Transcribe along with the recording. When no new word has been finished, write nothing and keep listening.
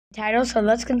Title, so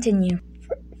let's continue.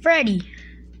 Freddy.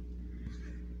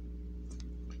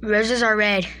 Roses are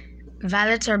red.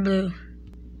 Violets are blue.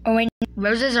 Oh wait,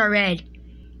 roses are red.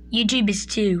 YouTube is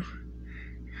too.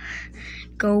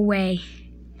 Go away.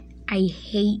 I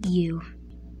hate you.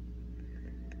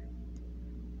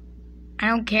 I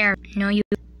don't care. No, you.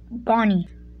 Bonnie.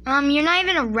 You're not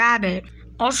even a rabbit.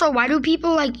 Also, why do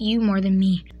people like you more than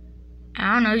me?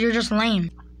 I don't know, you're just lame.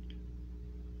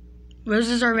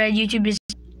 Roses are red, YouTube is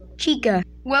Chica.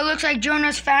 Well, looks like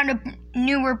Jonas found a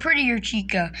newer, prettier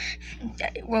Chica.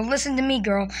 Well, listen to me,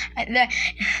 girl.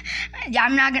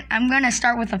 I'm gonna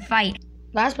start with a fight.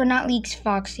 Last but not least,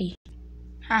 Foxy.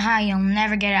 Haha, you'll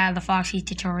never get out of the Foxy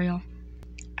tutorial.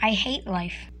 I hate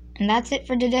life. And that's it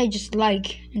for today. Just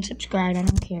like and subscribe, I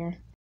don't care.